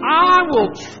 I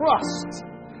will trust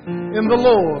in the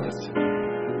Lord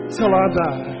till I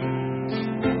die.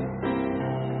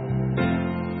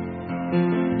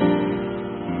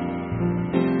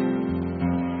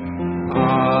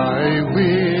 I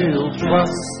will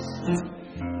trust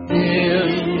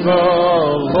in the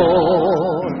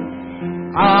Lord.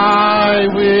 I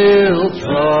will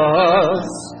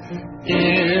trust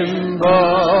in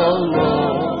the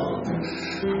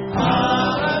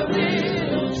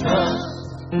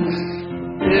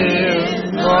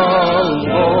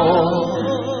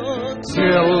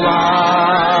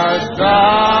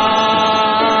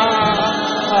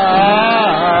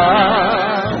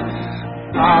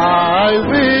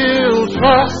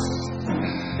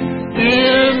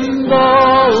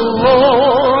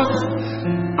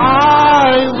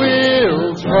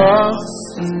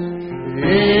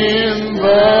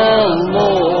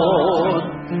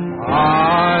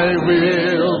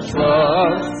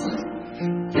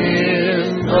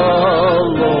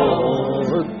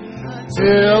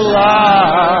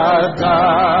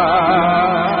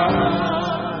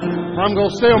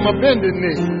to stay on my bended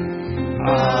knee.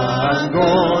 I'm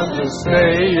going to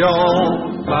stay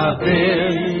on my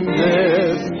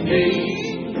bended knee.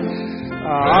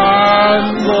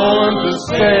 I'm going to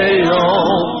stay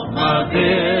on my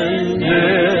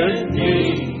bended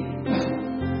knee.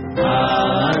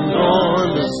 I'm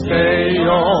going to stay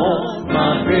on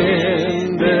my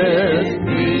bended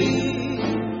knee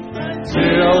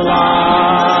till I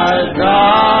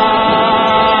die.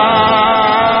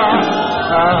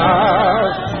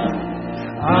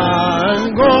 I'm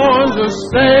going to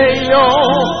stay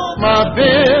on my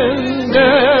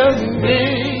bended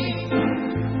knee.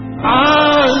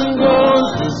 I'm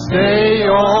going to stay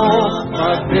on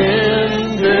my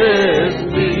bended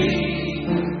knee.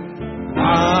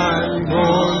 I'm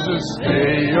going to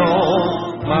stay on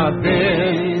my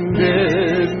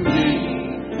bended knee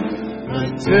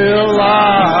until I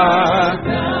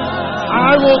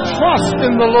will trust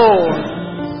in the Lord.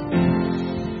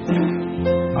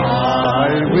 I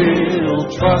will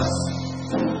trust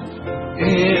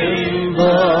in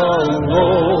the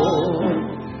Lord.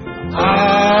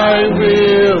 I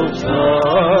will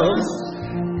trust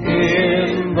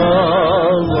in the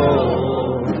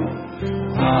Lord.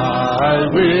 I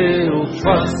will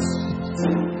trust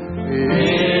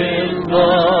in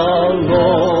the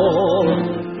Lord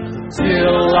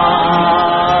till I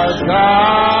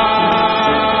die.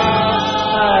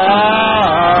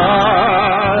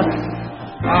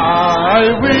 I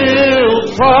will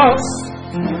trust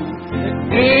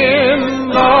in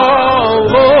the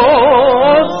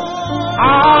Lord. I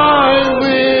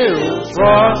will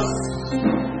trust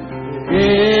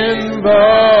in the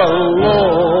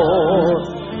Lord.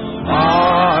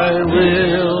 I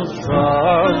will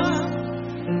trust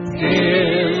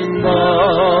in the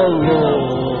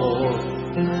Lord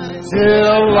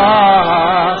till I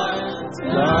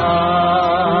die.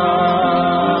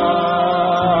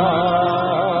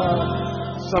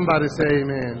 Somebody say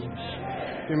amen.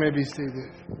 You may be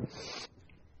seated.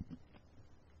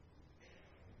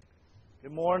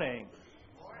 Good morning.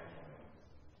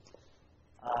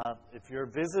 If you're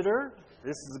a visitor,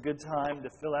 this is a good time to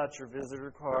fill out your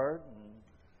visitor card and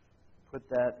put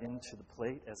that into the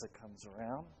plate as it comes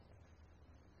around.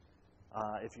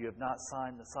 If you have not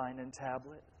signed the sign-in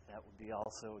tablet, that would be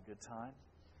also a good time.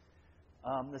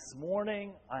 This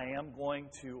morning, I am going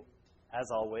to, as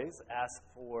always, ask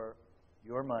for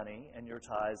your money and your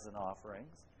tithes and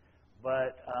offerings.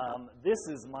 But this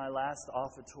is my last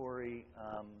offertory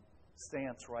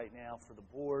stance right now for the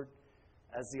board,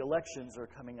 as the elections are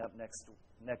coming up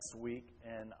next week,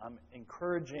 and I'm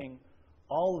encouraging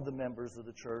all of the members of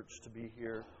the church to be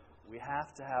here. We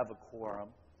have to have a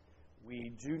quorum.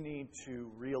 We do need to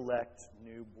re-elect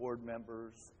new board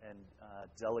members and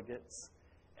delegates,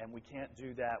 and we can't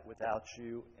do that without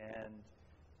you, and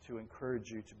to encourage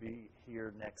you to be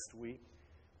here next week.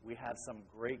 We have some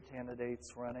great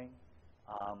candidates running.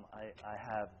 I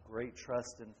have great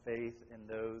trust and faith in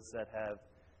those that have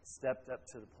stepped up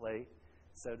to the plate,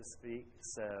 so to speak.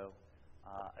 So,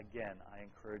 again, I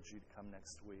encourage you to come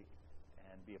next week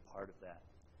and be a part of that.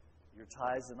 Your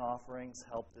tithes and offerings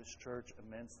help this church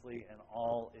immensely in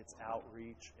all its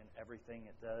outreach and everything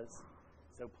it does.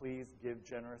 So please give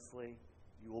generously.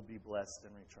 You will be blessed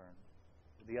in return.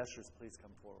 Would the ushers please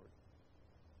come forward?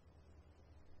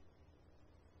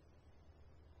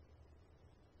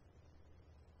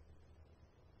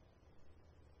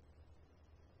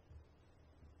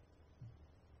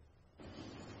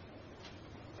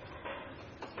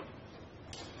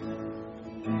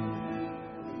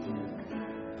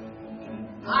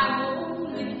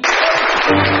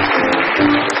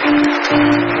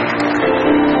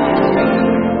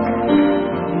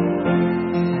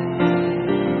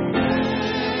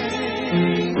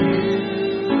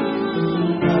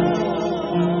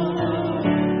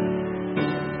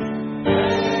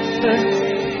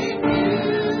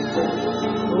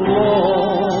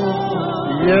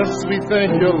 Yes, we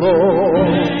thank you,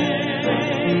 Lord.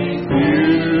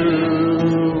 You,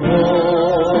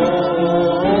 Lord.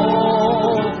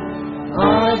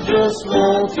 I just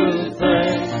want to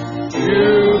thank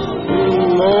you,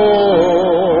 Lord.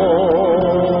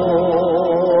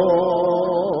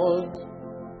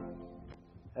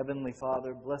 Heavenly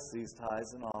Father, bless these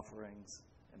tithes and offerings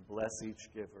and bless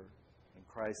each giver. In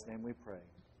Christ's name we pray.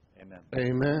 Amen.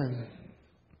 Amen.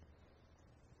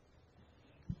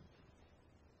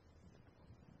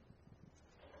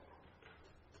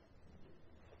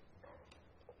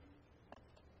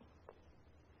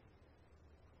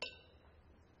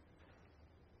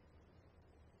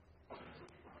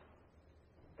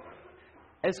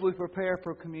 As we prepare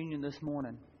for communion this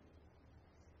morning,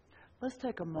 let's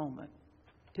take a moment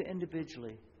to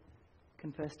individually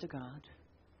confess to God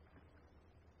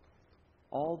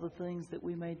all the things that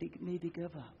we may need to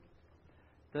give up.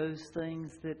 Those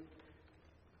things that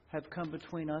have come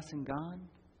between us and God,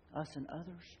 us and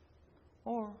others,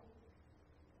 or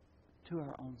to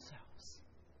our own selves.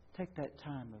 Take that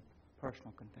time of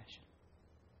personal confession.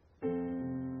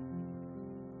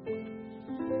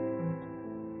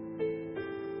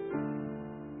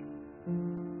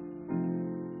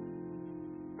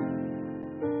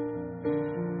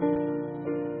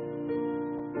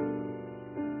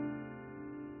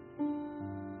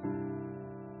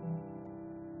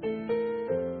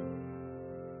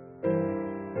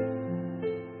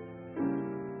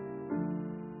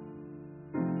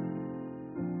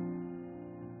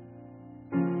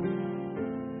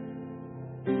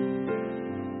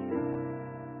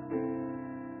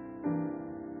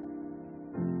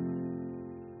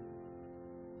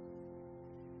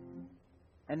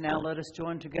 And now let us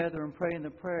join together and pray in the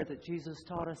prayer that Jesus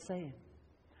taught us, saying,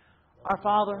 Our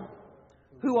Father,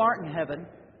 who art in heaven,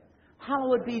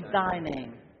 hallowed be thy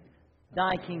name.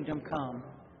 Thy kingdom come,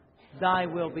 thy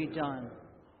will be done,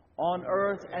 on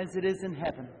earth as it is in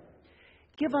heaven.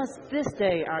 Give us this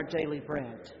day our daily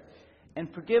bread,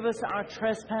 and forgive us our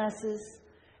trespasses,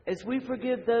 as we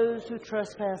forgive those who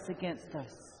trespass against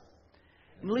us.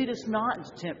 And lead us not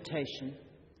into temptation,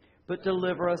 but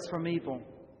deliver us from evil.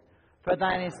 For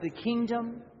thine is the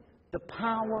kingdom, the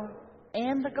power,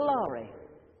 and the glory,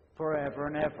 forever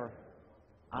and ever.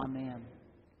 Amen.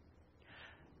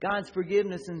 God's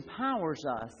forgiveness empowers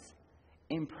us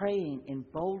in praying in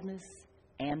boldness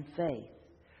and faith.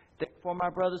 Therefore, my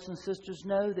brothers and sisters,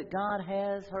 know that God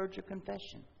has heard your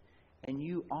confession, and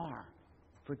you are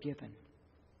forgiven.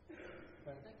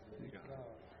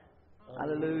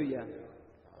 Hallelujah.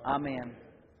 Amen.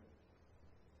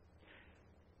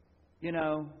 You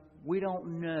know, we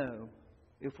don't know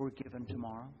if we're given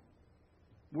tomorrow.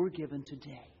 We're given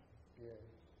today.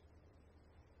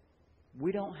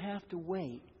 We don't have to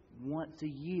wait once a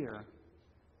year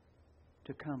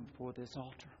to come before this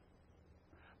altar,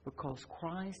 because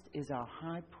Christ is our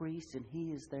high priest and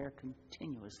He is there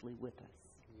continuously with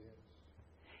us.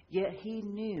 Yet He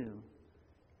knew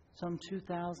some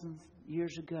 2,000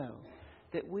 years ago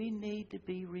that we need to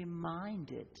be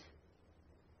reminded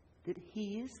that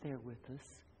He is there with us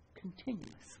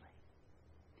continuously.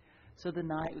 So the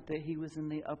night that He was in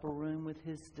the upper room with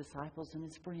His disciples and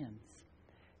His friends,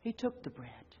 He took the bread,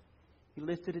 He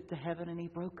lifted it to heaven, and He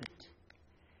broke it.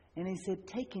 And He said,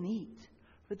 Take and eat,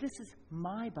 for this is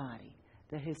my body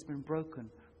that has been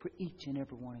broken for each and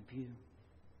every one of you.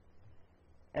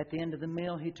 At the end of the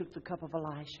meal, He took the cup of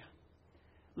Elijah.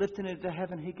 Lifting it to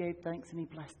heaven, He gave thanks and He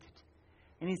blessed it.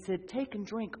 And He said, Take and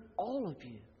drink, all of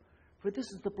you, for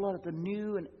this is the blood of the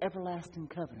new and everlasting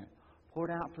covenant, poured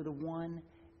out for the one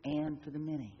and for the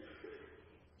many.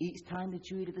 Each time that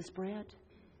you eat of this bread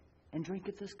and drink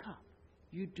of this cup,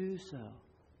 you do so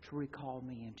to recall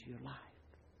me into your life.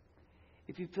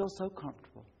 If you feel so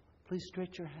comfortable, please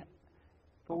stretch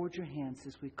forward your hands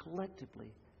as we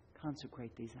collectively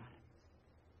consecrate these items.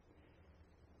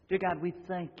 Dear God, we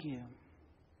thank you.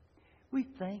 We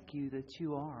thank you that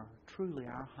you are truly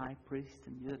our high priest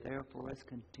and you're there for us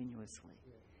continuously.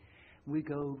 We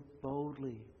go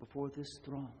boldly before this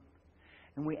throne.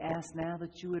 And we ask now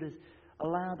that you would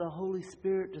allow the Holy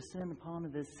Spirit to descend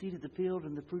upon the seed of the field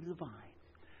and the fruit of the vine,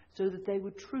 so that they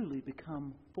would truly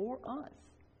become for us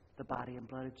the body and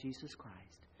blood of Jesus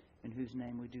Christ, in whose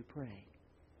name we do pray.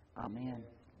 Amen.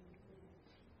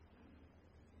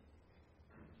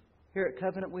 Here at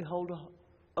Covenant, we hold an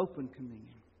open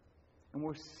communion. And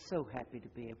we're so happy to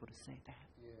be able to say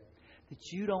that.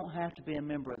 That you don't have to be a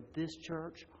member of this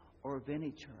church or of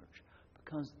any church,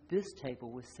 because this table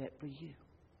was set for you.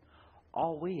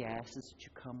 All we ask is that you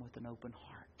come with an open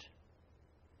heart.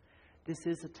 This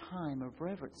is a time of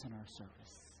reverence in our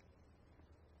service.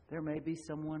 There may be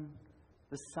someone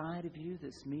beside of you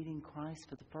that's meeting Christ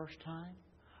for the first time,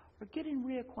 or getting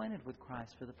reacquainted with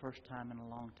Christ for the first time in a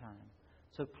long time.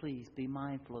 So please be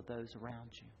mindful of those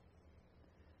around you.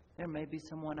 There may be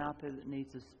someone out there that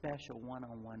needs a special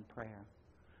one-on-one prayer.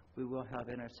 We will have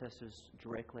intercessors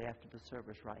directly after the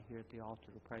service right here at the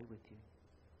altar to pray with you.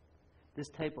 This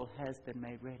table has been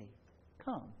made ready.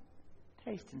 Come,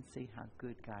 taste and see how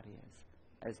good God is,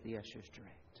 as the ushers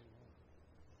direct.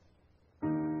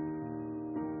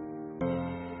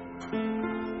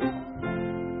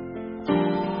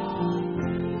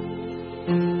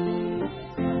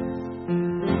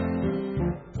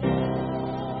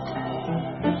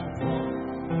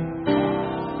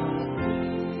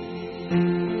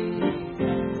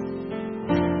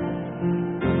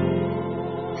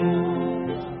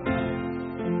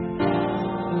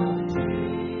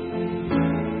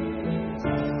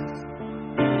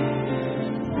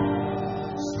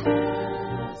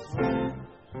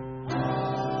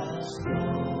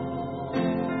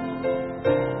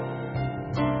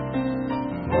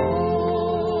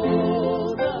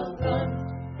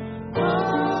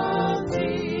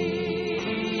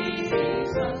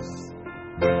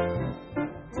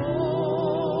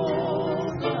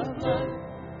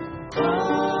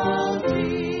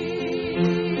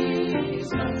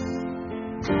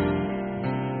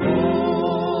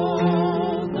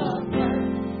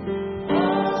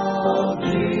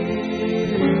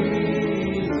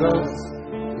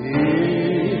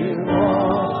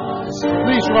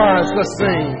 Let's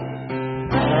sing.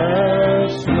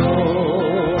 As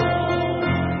snow.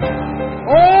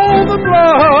 Oh, the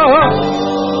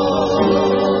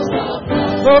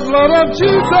blood of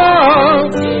Jesus.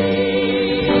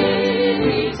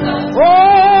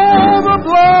 Oh, the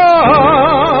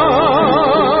blood,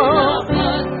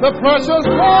 the precious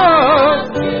blood.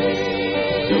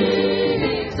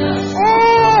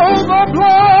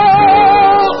 Oh,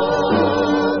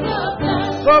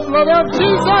 the blood of Jesus.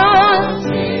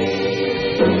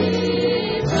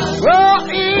 Well,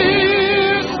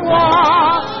 it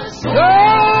washes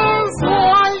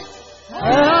white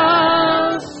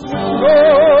as snow.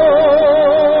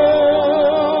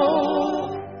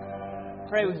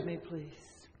 Pray with me,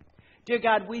 please. Dear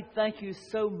God, we thank you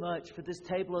so much for this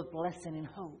table of blessing and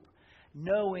hope,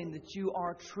 knowing that you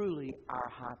are truly our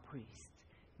high priest.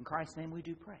 In Christ's name we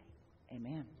do pray.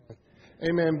 Amen.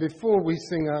 Amen. Before we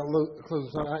sing our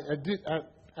close song,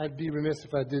 I'd be remiss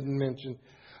if I didn't mention,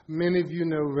 many of you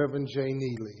know Reverend Jay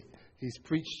Neely. He's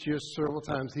preached here several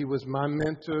times. He was my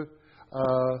mentor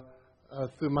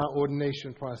through my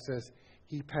ordination process.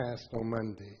 He passed on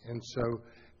Monday. And so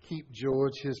keep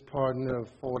George, his partner of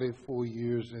 44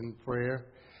 years, in prayer,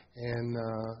 and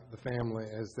the family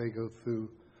as they go through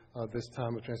this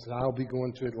time of transition. I'll be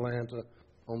going to Atlanta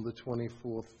on the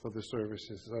 24th for the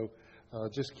services. So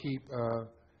just keep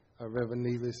Reverend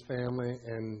Neely's family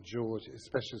and George,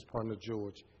 especially his partner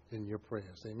George, in your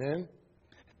prayers. Amen.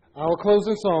 Our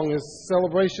closing song is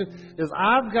celebration. Is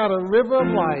I've got a river of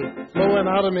life flowing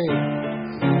out of me.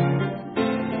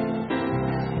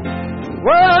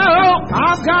 Well,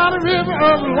 I've got a river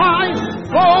of life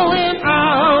flowing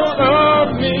out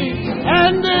of me,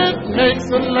 and it makes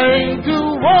the lame to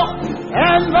walk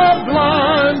and the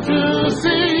blind to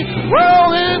see.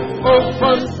 Well, it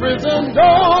opens prison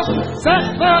doors,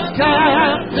 sets the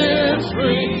captives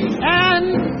free,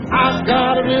 and I've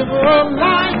got a river of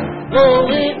life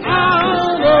flowing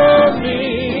out of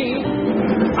me.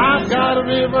 I've got a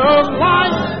river of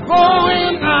life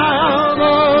flowing out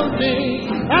of me,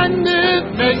 and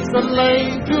it makes the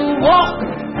lame to walk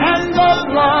and the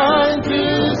blind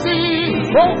to see.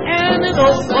 Oh, and it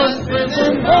opens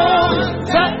prison doors,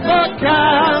 set the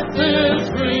captives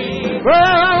free.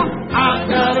 Well, I've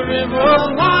got a river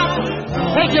of life.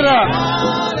 Take it up.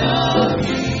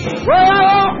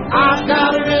 Well, I've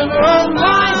got a river of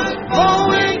life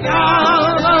flowing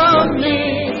out of me,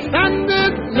 and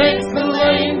it makes the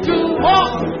lame to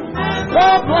walk,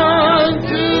 the blind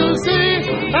to see,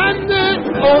 and it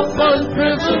opens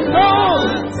prison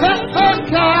doors, set the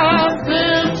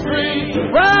captives free.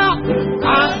 Well,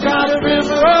 I've got a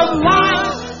river of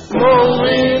life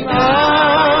flowing out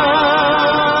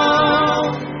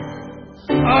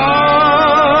of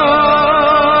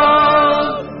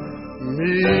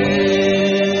me.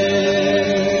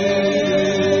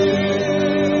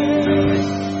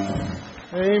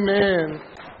 Amen.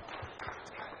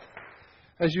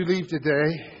 As you leave today,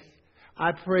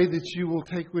 I pray that you will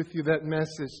take with you that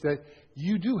message that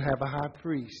you do have a high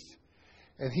priest,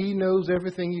 and he knows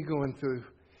everything you're going through,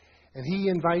 and he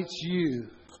invites you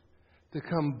to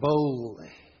come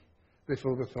boldly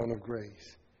before the throne of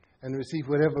grace and receive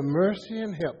whatever mercy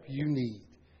and help you need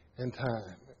in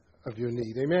time of your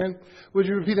need. Amen. Would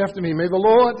you repeat after me? May the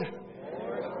Lord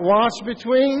wash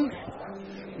between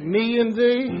me and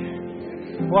thee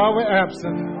while we're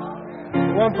absent,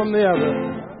 one from the other.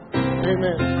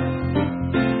 Amen.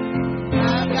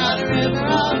 I've got a river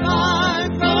of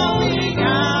life flowing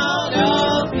out.